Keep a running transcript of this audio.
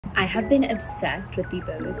I have been obsessed with the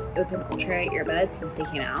Bose Open Ultra earbuds since they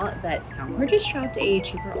came out, but Soundcore just dropped a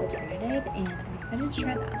cheaper alternative and I'm excited to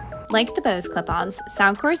try them. Like the Bose clip-ons,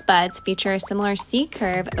 Soundcore's buds feature a similar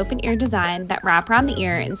C-curve open ear design that wrap around the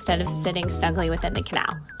ear instead of sitting snugly within the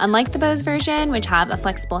canal. Unlike the Bose version, which have a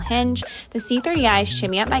flexible hinge, the C30i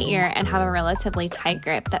shimmy up my ear and have a relatively tight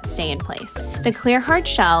grip that stay in place. The clear hard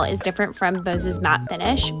shell is different from Bose's matte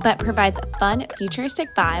finish, but provides a fun,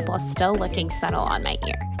 futuristic vibe while still looking subtle on my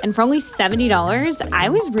ear. And for only $70, I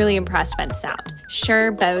was really impressed by the sound.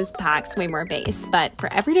 Sure, Bose packs way more bass, but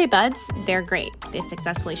for everyday buds, they're great. They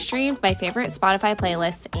successfully streamed my favorite Spotify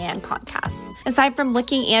playlists and podcasts. Aside from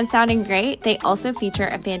looking and sounding great, they also feature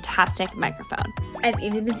a fantastic microphone. I've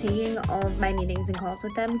even been taking all of my meetings and calls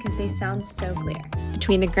with them because they sound so clear.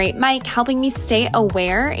 Between the great mic helping me stay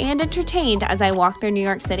aware and entertained as I walk through New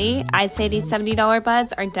York City, I'd say these $70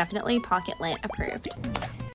 buds are definitely Pocket-lint approved.